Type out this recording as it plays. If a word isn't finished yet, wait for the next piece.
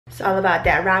It's all about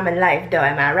that ramen life though,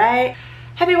 am I right?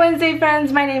 Happy Wednesday,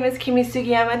 friends. My name is Kimi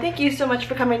Sugiyama. Thank you so much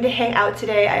for coming to hang out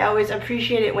today. I always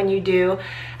appreciate it when you do.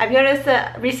 I've noticed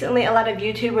that recently a lot of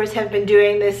YouTubers have been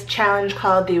doing this challenge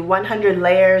called the 100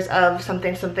 layers of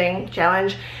something something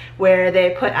challenge, where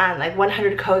they put on like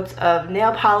 100 coats of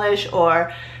nail polish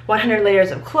or 100 layers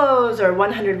of clothes or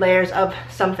 100 layers of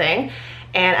something.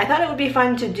 And I thought it would be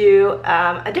fun to do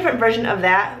a different version of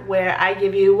that, where I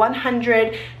give you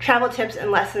 100 travel tips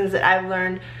and lessons that I've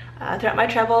learned throughout my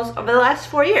travels over the last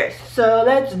 4 years. So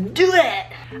let's do it!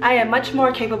 I am much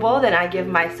more capable than I give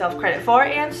myself credit for,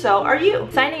 and so are you.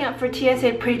 Signing up for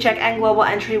TSA PreCheck and Global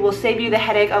Entry will save you the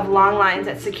headache of long lines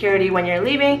at security when you're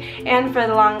leaving, and for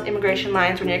the long immigration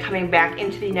lines when you're coming back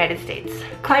into the United States.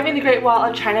 Climbing the Great Wall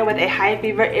of China with a high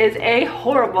fever is a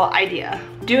horrible idea.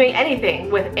 Doing anything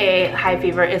with a high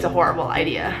fever is a horrible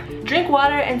idea. Drink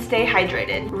water and stay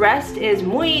hydrated. Rest is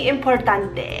muy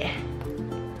importante.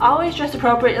 Always dress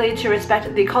appropriately to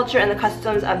respect the culture and the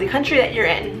customs of the country that you're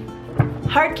in.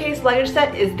 Hard case luggage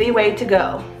set is the way to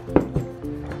go.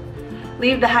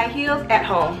 Leave the high heels at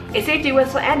home. A safety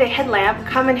whistle and a headlamp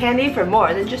come in handy for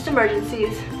more than just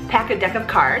emergencies. Pack a deck of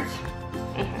cards.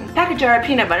 Pack a jar of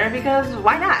peanut butter, because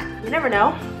why not? You never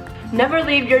know. Never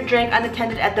leave your drink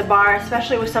unattended at the bar,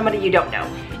 especially with somebody you don't know.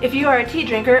 If you are a tea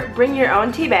drinker, bring your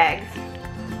own tea bags.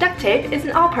 Duct tape is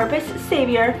an all-purpose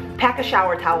savior. Pack a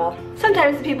shower towel.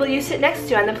 Sometimes the people you sit next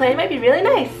to on the plane might be really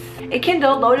nice. A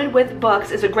Kindle loaded with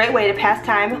books is a great way to pass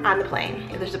time on the plane.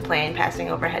 If there's a plane passing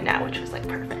overhead now, which was like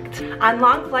perfect. On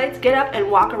long flights, get up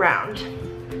and walk around.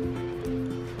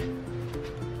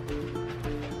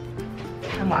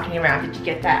 I'm walking around, did you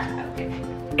get that? Okay.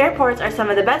 Airports are some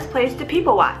of the best places to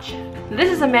people watch.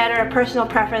 This is a matter of personal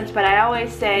preference, but I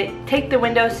always say take the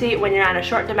window seat when you're on a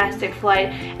short domestic flight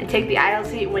and take the aisle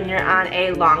seat when you're on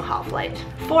a long haul flight.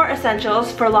 4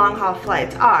 essentials for long haul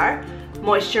flights are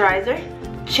moisturizer,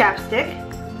 chapstick,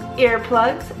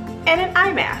 earplugs, and an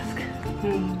eye mask.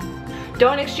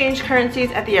 Don't exchange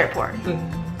currencies at the airport.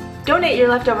 Donate your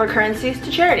leftover currencies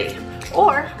to charity,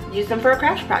 or use them for a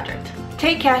craft project.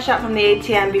 Take cash out from the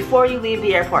ATM before you leave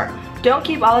the airport. Don't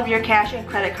keep all of your cash and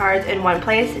credit cards in one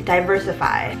place,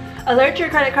 diversify. Alert your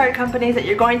credit card companies that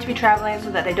you're going to be traveling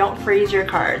so that they don't freeze your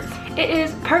cards. It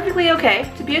is perfectly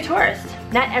okay to be a tourist.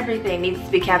 Not everything needs to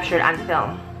be captured on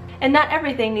film. And not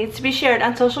everything needs to be shared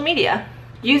on social media.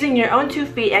 Using your own 2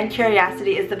 feet and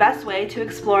curiosity is the best way to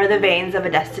explore the veins of a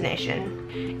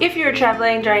destination. If you're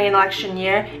traveling during an election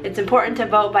year, it's important to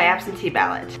vote by absentee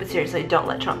ballot. But seriously, don't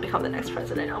let Trump become the next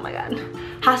president, oh my god.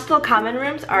 Hostel common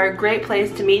rooms are a great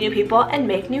place to meet new people and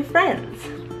make new friends.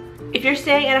 If you're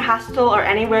staying in a hostel or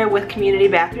anywhere with community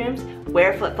bathrooms,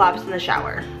 wear flip-flops in the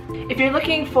shower. If you're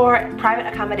looking for private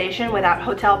accommodation without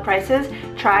hotel prices,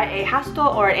 try a hostel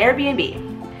or an Airbnb.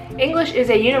 English is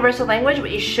a universal language,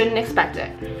 but you shouldn't expect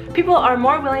it. People are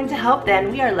more willing to help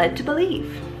than we are led to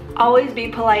believe. Always be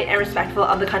polite and respectful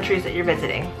of the countries that you're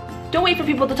visiting. Don't wait for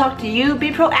people to talk to you, be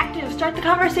proactive, start the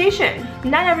conversation.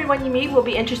 Not everyone you meet will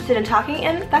be interested in talking,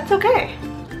 and that's okay.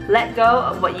 Let go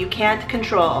of what you can't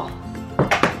control.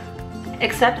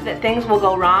 Accept that things will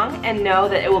go wrong and know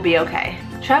that it will be okay.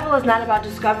 Travel is not about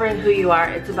discovering who you are,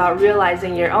 it's about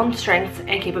realizing your own strengths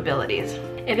and capabilities.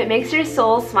 If it makes your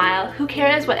soul smile, who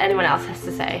cares what anyone else has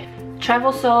to say?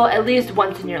 Travel solo at least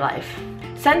once in your life.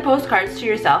 Send postcards to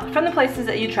yourself from the places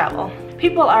that you travel.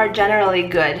 People are generally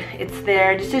good. It's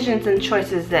their decisions and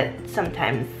choices that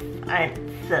sometimes aren't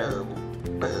so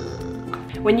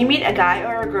big. When you meet a guy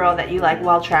or a girl that you like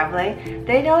while traveling,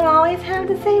 they don't always have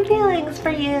the same feelings for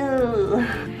you.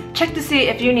 Check to see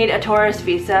if you need a tourist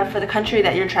visa for the country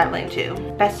that you're traveling to.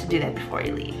 Best to do that before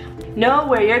you leave. Know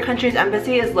where your country's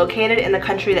embassy is located in the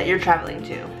country that you're traveling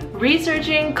to.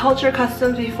 Researching culture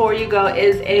customs before you go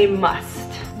is a must.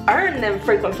 Earn them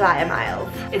frequent flyer miles.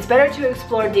 It's better to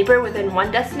explore deeper within one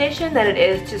destination than it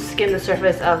is to skim the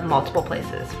surface of multiple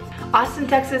places. Austin,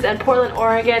 Texas and Portland,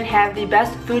 Oregon have the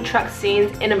best food truck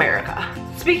scenes in America.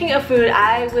 Speaking of food,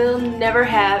 I will never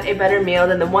have a better meal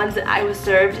than the ones that I was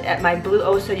served at my Blue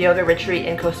Osa Yoga retreat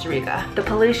in Costa Rica. The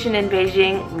pollution in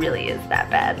Beijing really is that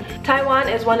bad. Taiwan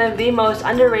is one of the most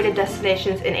underrated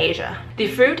destinations in Asia. The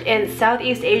fruit in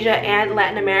Southeast Asia and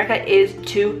Latin America is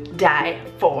to die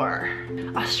for.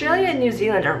 Australia and New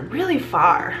Zealand are really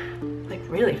far. Like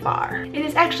really far. It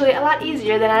is actually a lot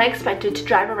easier than I expected to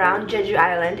drive around Jeju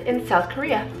Island in South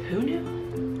Korea. Who knew?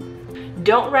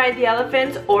 Don't ride the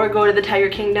elephants or go to the tiger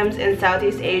kingdoms in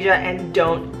Southeast Asia, and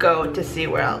don't go to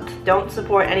SeaWorld. Don't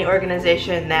support any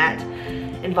organization that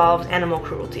involves animal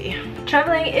cruelty.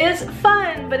 Traveling is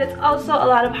fun, but it's also a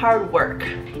lot of hard work.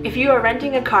 If you are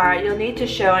renting a car, you'll need to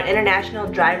show an international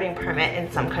driving permit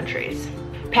in some countries.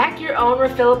 Pack your own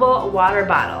refillable water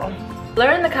bottle.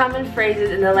 Learn the common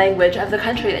phrases in the language of the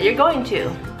country that you're going to.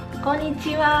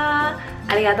 Konnichiwa,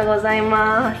 arigatou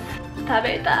gozaimasu,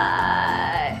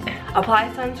 tabetai. Apply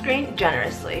sunscreen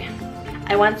generously.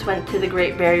 I once went to the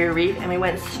Great Barrier Reef and we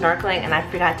went snorkeling and I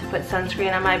forgot to put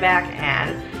sunscreen on my back,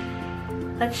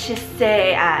 and let's just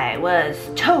say I was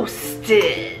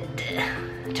toasted.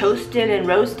 Toasted and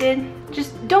roasted.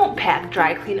 Just don't pack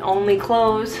dry clean only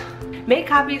clothes. Make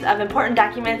copies of important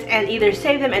documents and either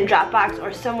save them in Dropbox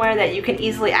or somewhere that you can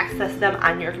easily access them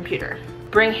on your computer.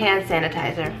 Bring hand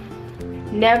sanitizer.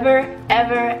 Never,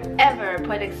 ever, ever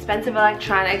put expensive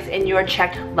electronics in your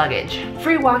checked luggage.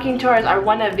 Free walking tours are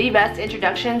one of the best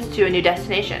introductions to a new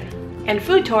destination. And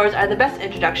food tours are the best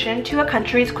introduction to a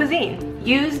country's cuisine.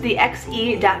 Use the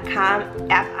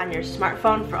xe.com app on your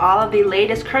smartphone for all of the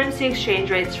latest currency exchange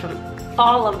rates from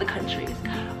all of the countries.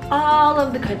 All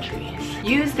of the countries.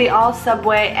 Use the All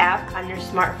Subway app on your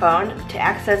smartphone to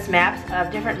access maps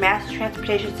of different mass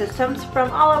transportation systems from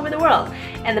all over the world.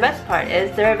 And the best part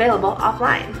is they're available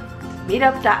offline.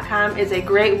 Meetup.com is a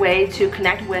great way to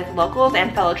connect with locals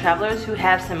and fellow travelers who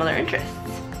have similar interests.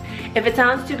 If it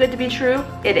sounds too good to be true,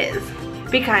 it is.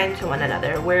 Be kind to one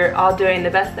another. We're all doing the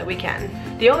best that we can.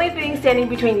 The only thing standing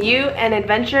between you and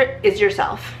adventure is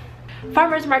yourself.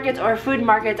 Farmers markets or food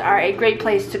markets are a great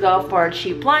place to go for a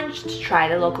cheap lunch, to try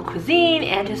the local cuisine,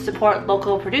 and to support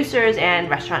local producers and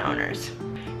restaurant owners.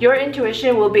 Your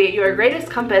intuition will be your greatest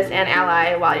compass and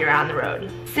ally while you're on the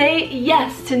road. Say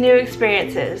yes to new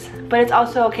experiences, but it's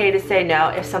also okay to say no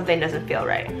if something doesn't feel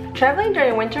right. Traveling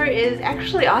during winter is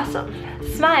actually awesome.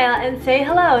 Smile and say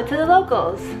hello to the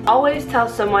locals. Always tell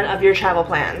someone of your travel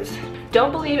plans.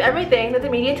 Don't believe everything that the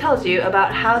media tells you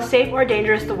about how safe or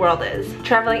dangerous the world is.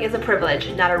 Traveling is a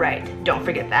privilege, not a right. Don't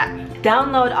forget that.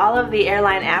 Download all of the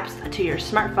airline apps to your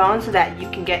smartphone so that you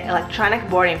can get electronic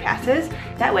boarding passes.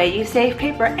 That way you save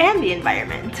paper and the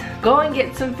environment. Go and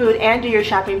get some food and do your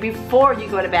shopping before you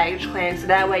go to baggage claim, so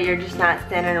that way you're just not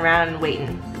standing around and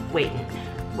waiting.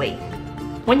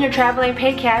 When you're traveling,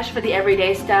 pay cash for the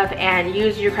everyday stuff and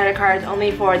use your credit cards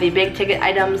only for the big ticket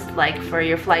items, like for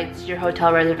your flights, your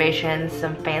hotel reservations,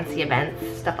 some fancy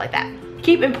events, stuff like that.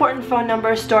 Keep important phone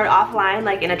numbers stored offline,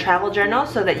 like in a travel journal,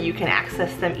 so that you can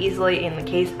access them easily in the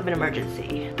case of an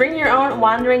emergency. Bring your own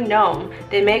wandering gnome.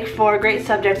 They make for great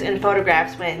subjects in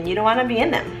photographs when you don't want to be in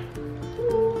them.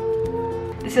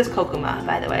 This is Kokuma,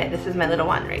 by the way. This is my little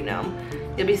wandering gnome.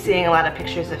 You'll be seeing a lot of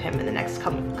pictures of him in the next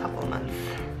couple of months.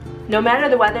 No matter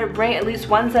the weather, bring at least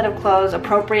one set of clothes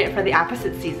appropriate for the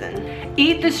opposite season.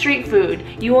 Eat the street food.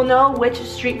 You will know which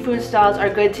street food stalls are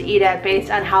good to eat at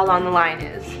based on how long the line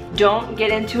is. Don't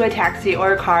get into a taxi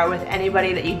or a car with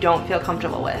anybody that you don't feel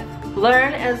comfortable with.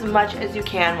 Learn as much as you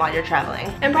can while you're traveling.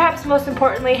 And perhaps most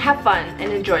importantly, have fun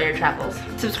and enjoy your travels.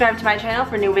 Subscribe to my channel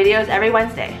for new videos every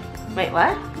Wednesday. Wait,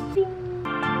 what?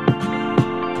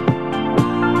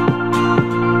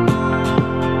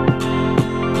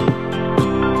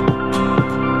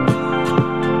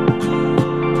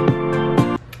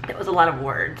 A lot of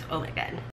words. Oh my god.